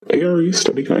ARE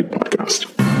Study Guide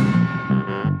podcast.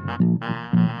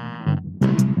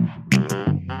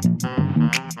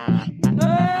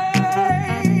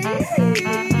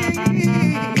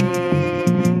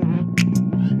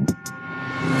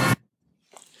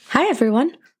 Hi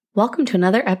everyone, welcome to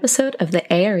another episode of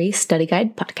the ARE Study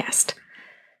Guide podcast.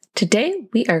 Today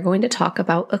we are going to talk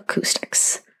about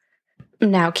acoustics.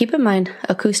 Now keep in mind,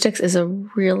 acoustics is a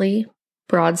really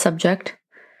broad subject.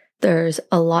 There's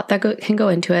a lot that can go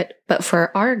into it, but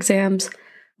for our exams,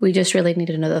 we just really need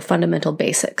to know the fundamental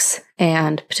basics,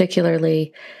 and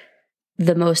particularly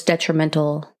the most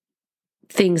detrimental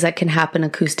things that can happen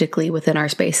acoustically within our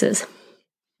spaces.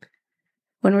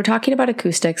 When we're talking about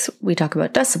acoustics, we talk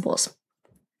about decibels,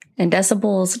 and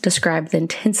decibels describe the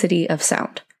intensity of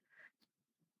sound.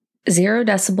 0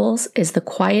 decibels is the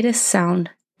quietest sound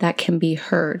that can be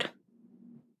heard.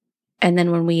 And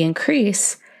then when we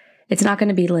increase, it's not going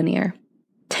to be linear.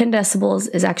 10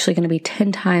 decibels is actually going to be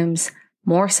 10 times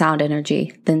more sound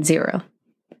energy than 0.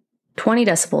 20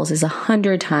 decibels is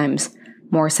 100 times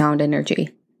more sound energy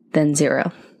than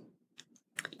 0.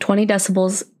 20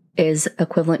 decibels is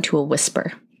equivalent to a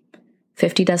whisper.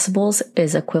 50 decibels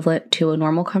is equivalent to a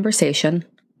normal conversation,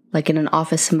 like in an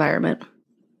office environment.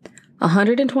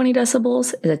 120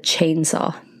 decibels is a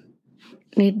chainsaw.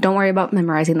 Don't worry about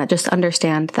memorizing that. Just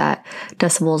understand that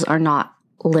decibels are not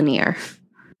linear.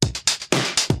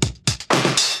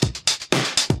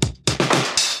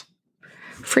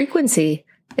 Frequency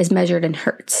is measured in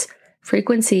hertz.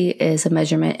 Frequency is a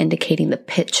measurement indicating the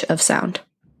pitch of sound.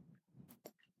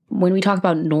 When we talk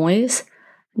about noise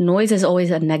is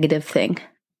always a negative thing.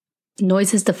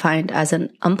 Noise is defined as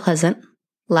an unpleasant,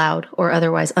 loud, or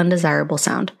otherwise undesirable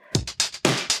sound.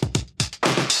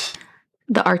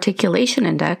 The articulation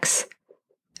index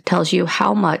tells you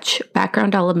how much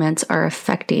background elements are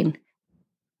affecting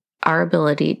our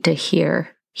ability to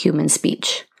hear human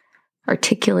speech.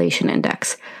 Articulation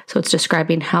index. So it's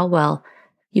describing how well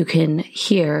you can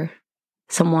hear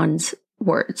someone's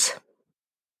words.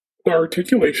 The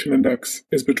articulation index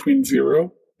is between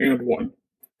 0 and 1.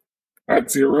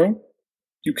 At 0,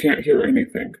 you can't hear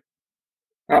anything.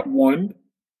 At 1,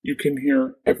 you can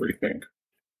hear everything.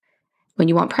 When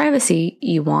you want privacy,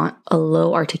 you want a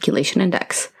low articulation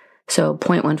index. So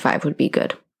 0.15 would be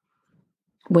good.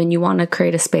 When you want to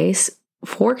create a space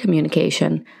for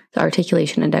communication, the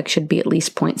articulation index should be at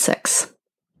least 0.6.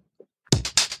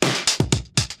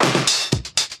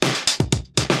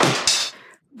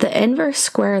 The inverse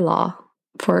square law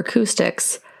for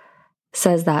acoustics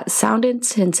says that sound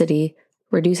intensity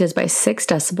reduces by 6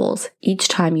 decibels each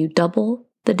time you double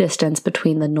the distance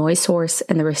between the noise source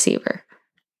and the receiver.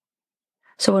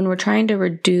 So when we're trying to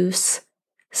reduce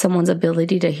someone's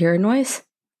ability to hear noise,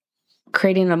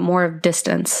 creating a more of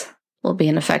distance will be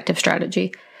an effective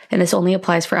strategy. And this only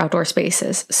applies for outdoor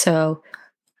spaces. So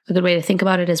a good way to think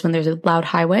about it is when there's a loud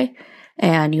highway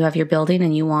and you have your building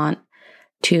and you want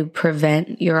to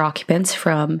prevent your occupants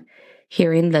from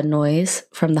hearing the noise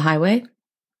from the highway,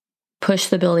 push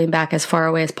the building back as far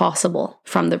away as possible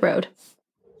from the road.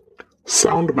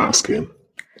 Sound masking.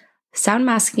 Sound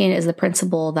masking is the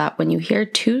principle that when you hear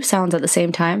 2 sounds at the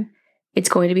same time, it's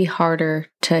going to be harder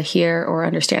to hear or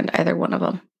understand either one of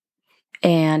them.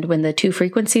 And when the 2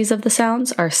 frequencies of the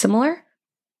sounds are similar,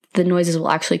 the noises will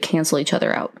actually cancel each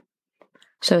other out.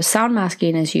 So sound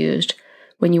masking is used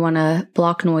when you want to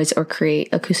block noise or create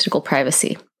acoustical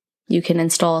privacy. You can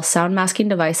install sound masking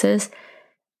devices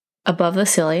above the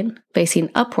ceiling, facing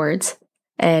upwards,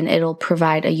 and it'll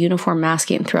provide a uniform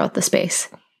masking throughout the space.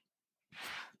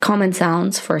 Common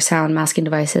sounds for sound masking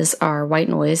devices are white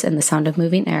noise and the sound of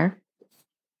moving air.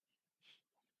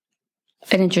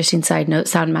 An interesting side note,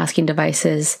 sound masking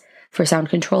devices for sound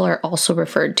control are also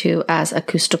referred to as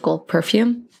acoustical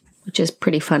perfume, which is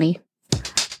pretty funny.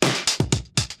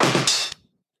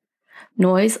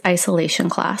 Noise isolation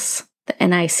class, the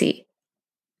NIC,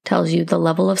 tells you the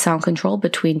level of sound control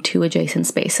between 2 adjacent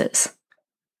spaces.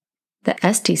 The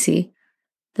STC,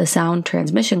 the sound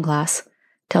transmission class,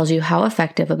 tells you how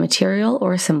effective a material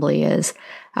or assembly is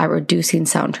at reducing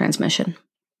sound transmission.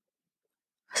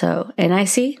 So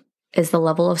NIC is the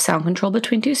level of sound control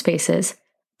between 2 spaces.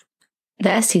 The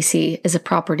STC is a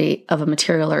property of a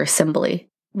material or assembly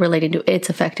relating to its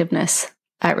effectiveness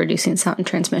at reducing sound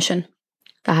transmission.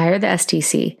 The higher the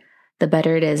STC, the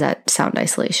better it is at sound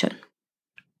isolation.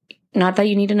 Not that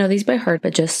you need to know these by heart,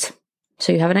 but just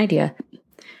so you have an idea.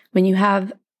 When you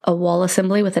have a wall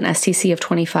assembly with an STC of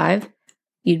 25,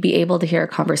 you'd be able to hear a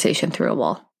conversation through a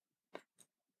wall.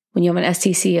 When you have an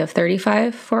STC of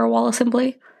 35 for a wall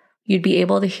assembly, you'd be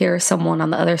able to hear someone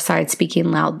on the other side speaking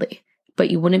loudly,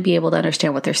 but you wouldn't be able to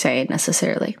understand what they're saying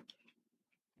necessarily.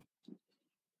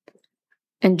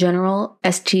 In general,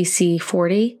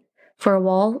 STC40 for a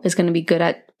wall is going to be good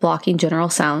at blocking general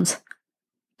sounds.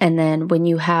 And then when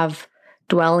you have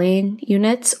dwelling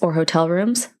units or hotel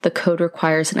rooms, the code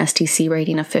requires an STC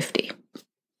rating of 50.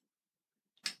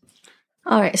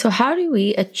 All right, so how do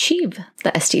we achieve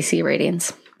the STC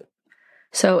ratings?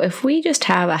 So if we just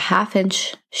have a 1/2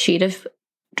 inch sheet of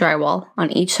drywall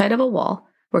on each side of a wall,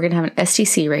 we're going to have an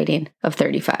STC rating of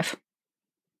 35.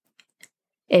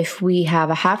 If we have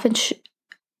a 1/2 inch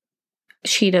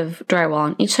sheet of drywall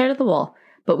on each side of the wall,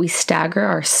 but we stagger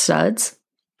our studs,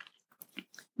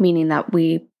 meaning that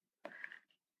we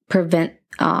prevent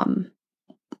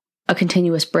a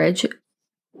continuous bridge.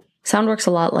 Sound works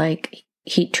a lot like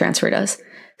heat transfer does.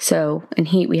 So in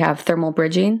heat, we have thermal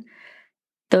bridging.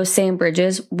 Those same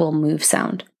bridges will move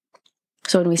sound.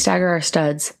 So when we stagger our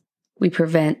studs, we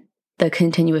prevent the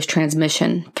continuous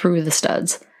transmission through the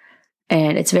studs.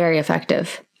 And it's very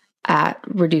effective at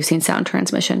reducing sound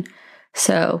transmission.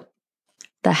 So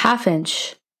the 1/2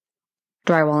 inch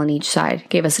drywall on each side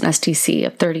gave us an STC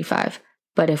of 35.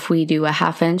 But if we do a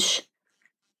 1/2 inch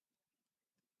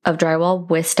of drywall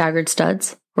with staggered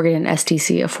studs, we're getting an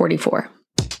STC of 44.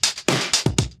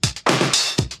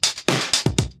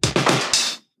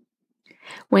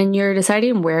 When you're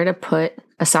deciding where to put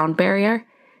a sound barrier,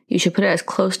 you should put it as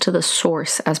close to the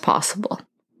source as possible.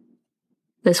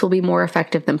 This will be more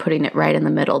effective than putting it right in the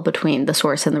middle between the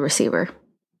source and the receiver.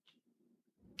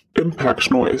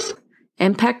 Impact noise.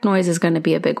 Impact noise is going to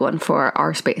be a big one for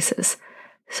our spaces.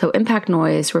 So impact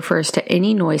noise refers to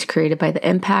any noise created by the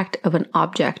impact of an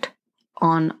object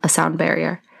on a sound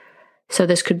barrier. So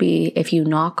this could be if you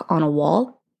knock on a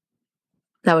wall,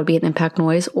 that would be an impact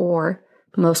noise, or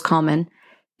most common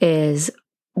is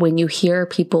when you hear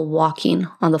people walking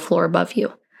on the floor above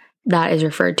you. That is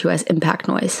referred to as impact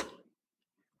noise.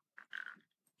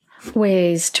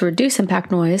 Ways to reduce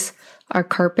impact noise are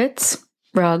carpets,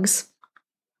 rugs,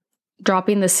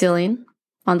 dropping the ceiling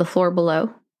on the floor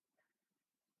below,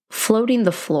 floating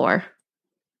the floor,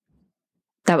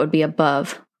 that would be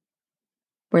above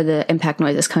where the impact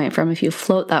noise is coming from. If you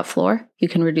float that floor, you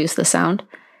can reduce the sound.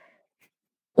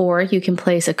 Or you can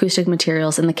place acoustic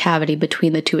materials in the cavity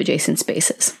between the two adjacent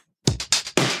spaces.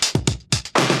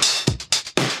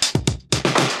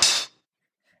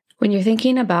 When you're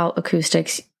thinking about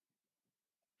acoustics,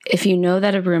 if you know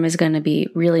that a room is going to be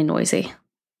really noisy,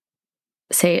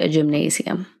 say a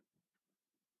gymnasium,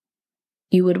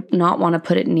 you would not want to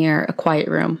put it near a quiet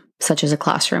room, such as a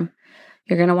classroom.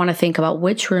 You're going to want to think about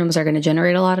which rooms are going to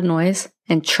generate a lot of noise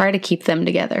and try to keep them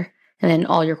together. And then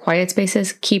all your quiet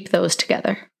spaces, keep those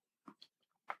together.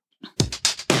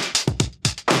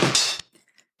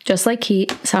 Just like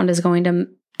heat, sound is going to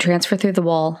transfer through the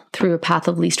wall through a path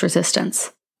of least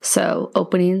resistance. So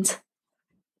openings,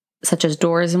 such as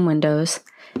doors and windows,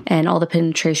 and all the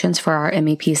penetrations for our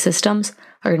MEP systems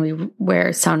are going to be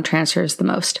where sound transfers the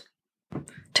most.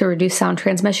 To reduce sound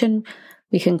transmission,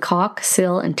 we can caulk,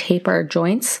 seal, and tape our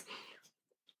joints.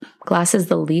 Glass is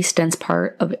the least dense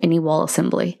part of any wall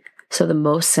assembly, so the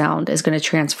most sound is going to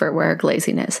transfer where our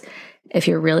glazing is. If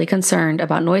you're really concerned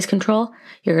about noise control,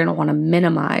 you're going to want to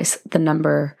minimize the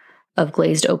number of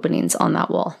glazed openings on that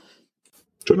wall.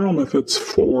 General methods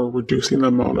for reducing the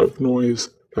amount of noise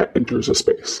that enters a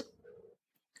space.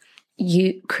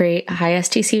 You create high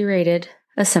STC rated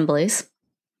assemblies.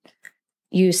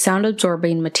 Use sound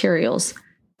absorbing materials,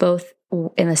 both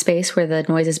in the space where the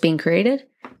noise is being created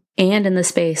and in the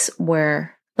space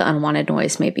where the unwanted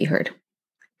noise may be heard.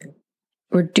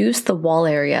 Reduce the wall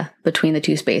area between the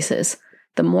two spaces.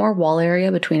 The more wall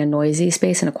area between a noisy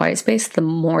space and a quiet space, the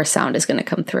more sound is going to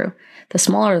come through. The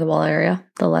smaller the wall area,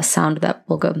 the less sound that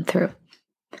will go through.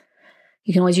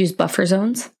 You can always use buffer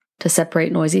zones to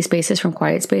separate noisy spaces from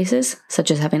quiet spaces,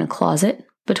 such as having a closet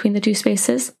between the two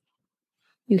spaces.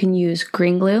 You can use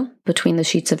green glue between the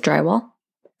sheets of drywall,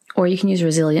 or you can use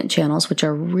resilient channels, which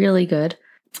are really good.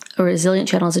 A resilient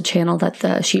channel is a channel that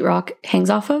the sheetrock hangs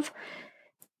off of,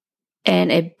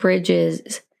 and it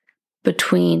bridges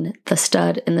between the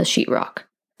stud and the sheetrock.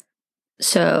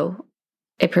 So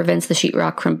it prevents the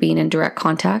sheetrock from being in direct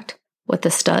contact with the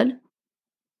stud.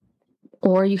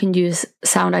 Or you can use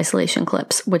sound isolation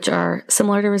clips, which are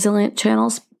similar to resilient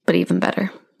channels, but even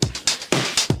better.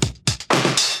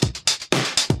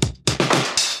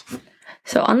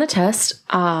 So on the test,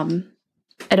 I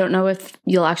don't know if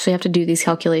you'll actually have to do these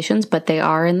calculations, but they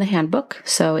are in the handbook.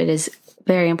 So it is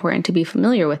very important to be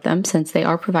familiar with them since they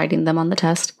are providing them on the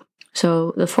test.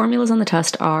 So the formulas on the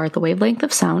test are the wavelength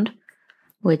of sound,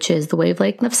 which is the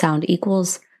wavelength of sound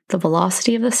equals the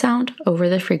velocity of the sound over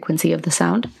the frequency of the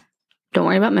sound. Don't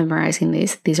worry about memorizing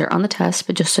these. These are on the test,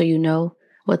 but just so you know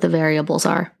what the variables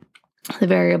are. The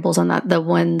variables on that, the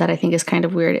one that I think is kind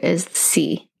of weird is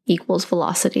C equals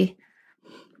velocity.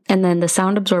 And then the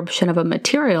sound absorption of a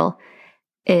material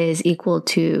is equal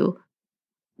to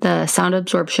the sound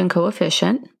absorption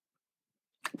coefficient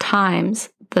times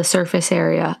the surface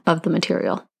area of the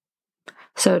material.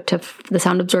 So to the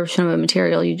sound absorption of a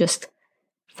material, you just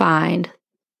find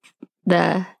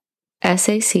the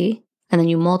SAC and then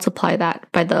you multiply that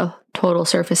by the total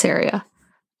surface area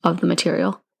of the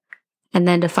material. And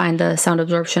then to find the sound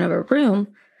absorption of a room,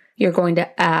 you're going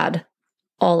to add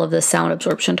all of the sound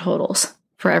absorption totals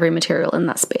for every material in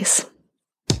that space.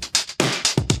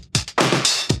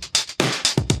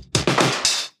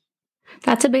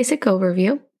 That's a basic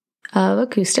overview of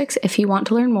acoustics. If you want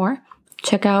to learn more,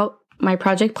 check out my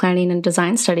project planning and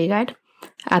design study guide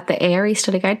at the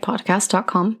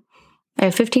AREstudyguidepodcast.com. I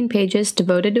have 15 pages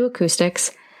devoted to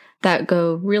acoustics that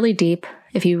go really deep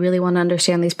if you really want to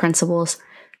understand these principles.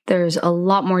 There's a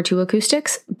lot more to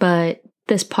acoustics, but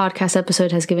this podcast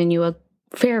episode has given you a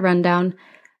fair rundown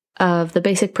of the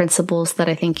basic principles that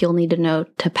I think you'll need to know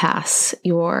to pass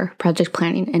your project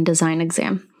planning and design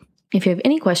exam. If you have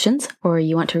any questions or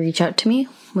you want to reach out to me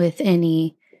with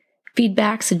any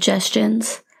feedback,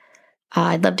 suggestions,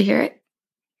 I'd love to hear it.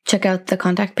 Check out the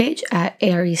contact page at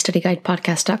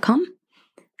AREstudyguidepodcast.com.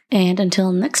 And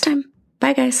until next time,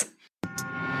 bye guys.